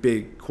three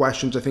big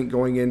questions, I think,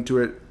 going into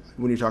it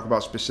when you talk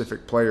about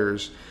specific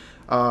players.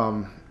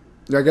 I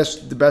guess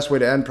the best way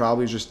to end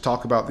probably is just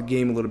talk about the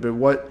game a little bit.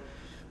 What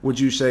would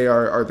you say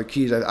are the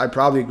keys? I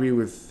probably agree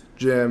with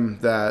Jim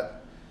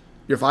that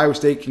if Iowa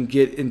State can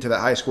get into that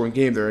high-scoring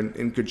game, they're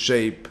in good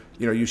shape.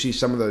 You see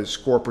some of the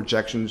score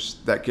projections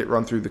that get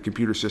run through the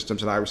computer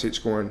systems, and Iowa State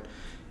scoring,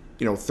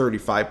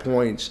 35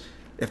 points.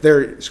 If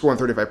they're scoring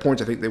 35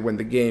 points, I think they win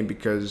the game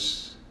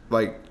because,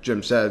 like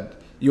Jim said,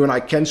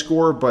 UNI can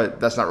score, but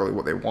that's not really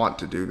what they want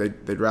to do.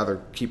 They'd rather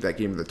keep that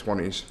game in the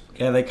 20s.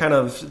 Yeah, they kind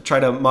of try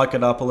to muck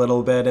it up a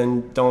little bit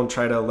and don't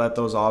try to let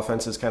those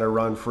offenses kind of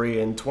run free.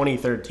 In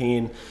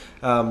 2013,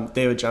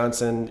 David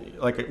Johnson,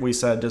 like we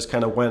said, just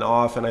kind of went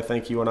off, and I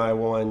think UNI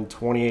won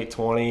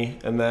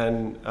 28-20, and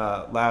then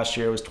last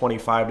year it was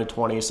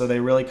 25-20. So they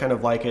really kind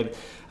of like it,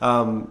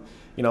 in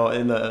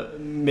the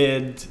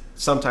mid,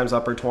 sometimes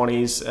upper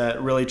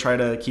 20s, really try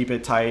to keep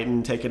it tight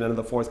and take it into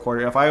the fourth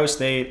quarter. If Iowa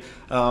State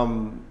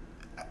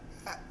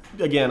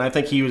again, I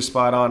think he was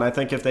spot on. I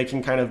think if they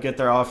can kind of get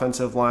their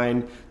offensive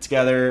line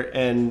together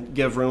and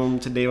give room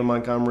to David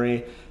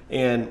Montgomery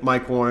and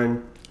Mike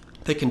Warren,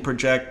 they can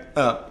protect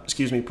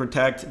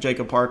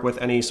Jacob Park with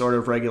any sort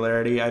of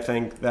regularity. I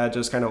think that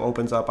just kind of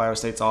opens up Iowa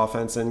State's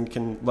offense and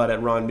can let it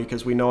run,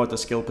 because we know at the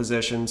skill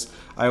positions,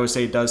 Iowa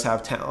State does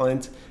have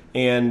talent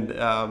and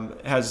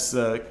has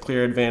a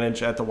clear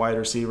advantage at the wide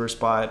receiver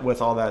spot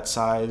with all that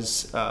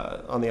size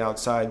on the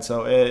outside.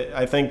 So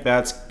I think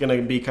that's going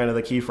to be kind of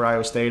the key for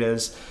Iowa State,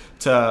 is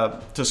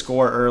to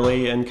score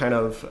early and kind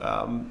of,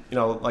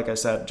 like I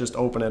said, just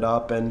open it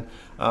up. And,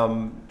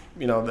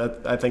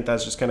 that I think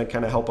that's just going to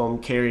kind of help them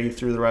carry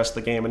through the rest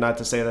of the game. And not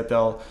to say that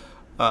they'll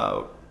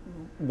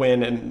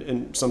win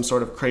in some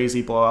sort of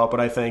crazy blowout, but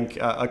I think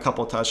a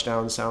couple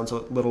touchdowns sounds a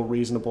little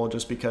reasonable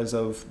just because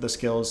of the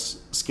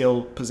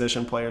skill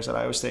position players that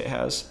Iowa State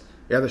has.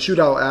 Yeah, the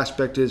shootout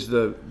aspect is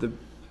the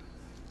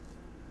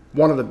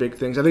one of the big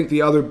things. I think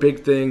the other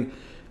big thing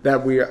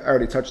that we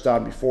already touched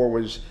on before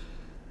was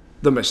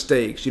the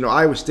mistakes.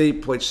 Iowa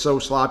State played so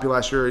sloppy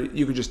last year,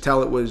 you could just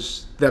tell it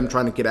was them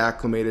trying to get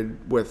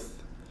acclimated with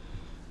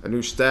a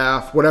new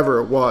staff, whatever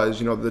it was.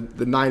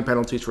 The 9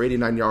 penalties for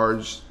 89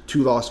 yards,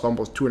 2 lost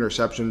fumbles, 2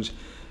 interceptions.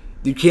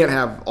 You can't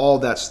have all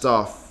that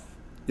stuff.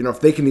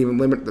 If they can even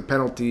limit the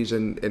penalties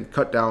and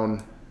cut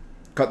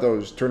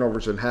those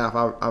turnovers in half,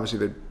 obviously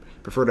they'd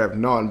prefer to have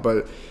none.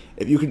 But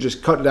if you can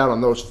just cut down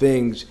on those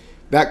things,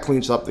 that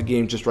cleans up the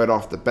game just right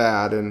off the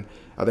bat. And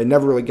they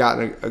never really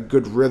gotten a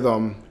good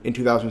rhythm in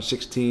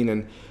 2016.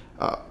 And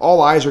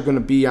all eyes are going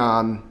to be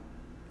on,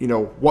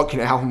 what can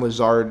Allen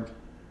Lazard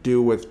do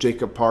with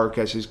Jacob Park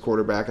as his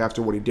quarterback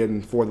after what he did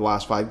in 4 of the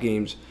last 5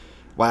 games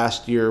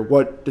last year.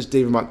 What does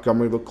David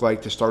Montgomery look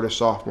like to start his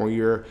sophomore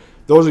year?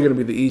 Those are going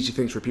to be the easy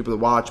things for people to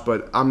watch,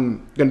 but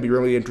I'm going to be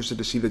really interested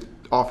to see the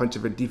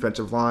offensive and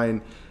defensive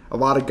line. A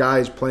lot of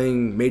guys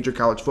playing major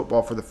college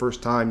football for the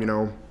first time,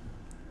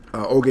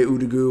 Oge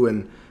Udugu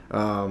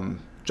and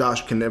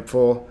Josh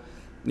Knipfel.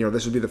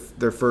 This would be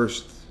their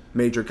first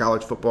major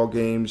college football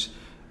games.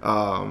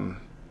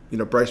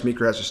 Bryce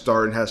Meeker has to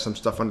start and has some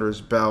stuff under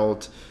his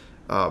belt.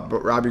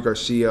 But Robbie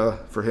Garcia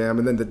for him.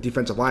 And then the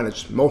defensive line,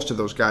 it's most of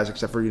those guys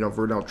except for,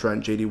 Vernell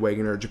Trent, J.D.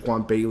 Wagoner,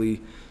 Jaquan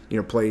Bailey,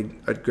 played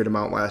a good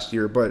amount last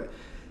year. But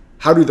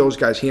how do those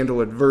guys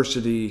handle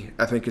adversity,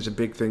 I think, is a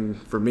big thing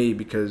for me,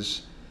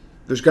 because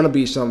there's going to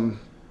be some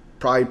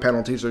probably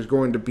penalties. There's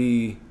going to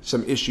be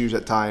some issues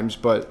at times.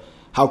 But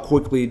how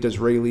quickly does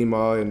Ray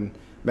Lima and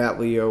Matt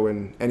Leo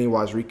and Eni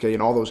Wazrike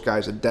and all those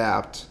guys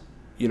adapt,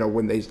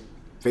 when they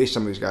face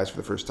some of these guys for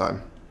the first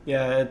time?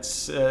 Yeah,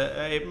 it's,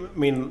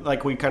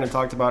 like we kind of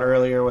talked about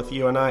earlier with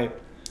UNI,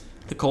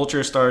 the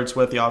culture starts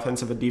with the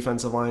offensive and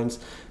defensive lines.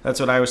 That's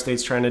what Iowa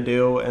State's trying to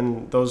do,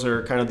 and those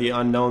are kind of the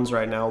unknowns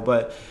right now.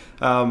 But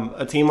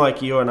a team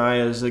like UNI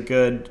is a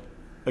good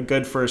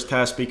first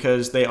test,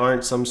 because they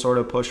aren't some sort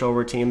of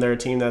pushover team. They're a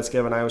team that's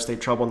given Iowa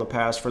State trouble in the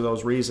past for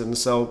those reasons.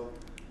 So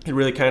it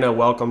really kind of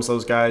welcomes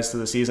those guys to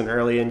the season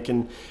early and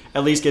can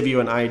at least give you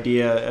an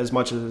idea, as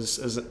much as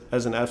an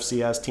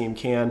FCS team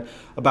can,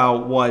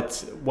 about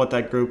what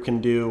that group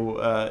can do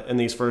in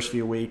these first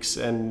few weeks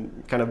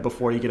and kind of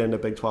before you get into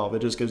Big 12. It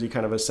just gives you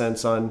kind of a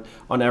sense on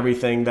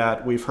everything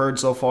that we've heard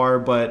so far,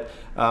 but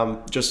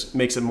just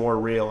makes it more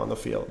real on the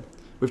field.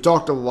 We've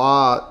talked a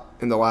lot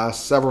in the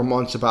last several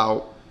months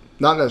about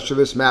not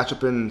necessarily this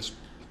matchup in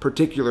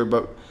particular,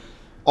 but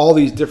all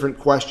these different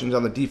questions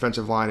on the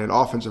defensive line and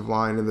offensive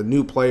line and the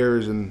new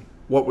players and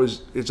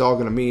it's all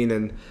going to mean.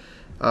 And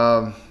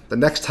the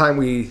next time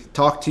we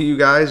talk to you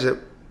guys,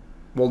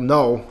 we'll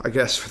know, I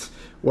guess,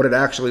 what it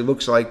actually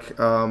looks like.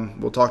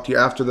 We'll talk to you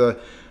after the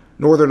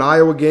Northern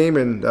Iowa game,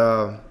 and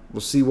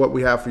we'll see what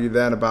we have for you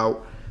then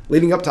about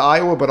leading up to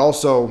Iowa, but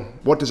also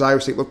what does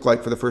Iowa State look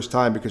like for the first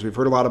time, because we've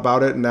heard a lot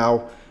about it and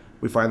now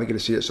we finally get to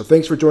see it. So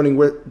thanks for joining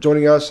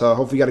us.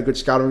 Hopefully you got a good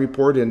scouting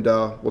report, and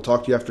we'll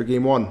talk to you after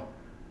game one.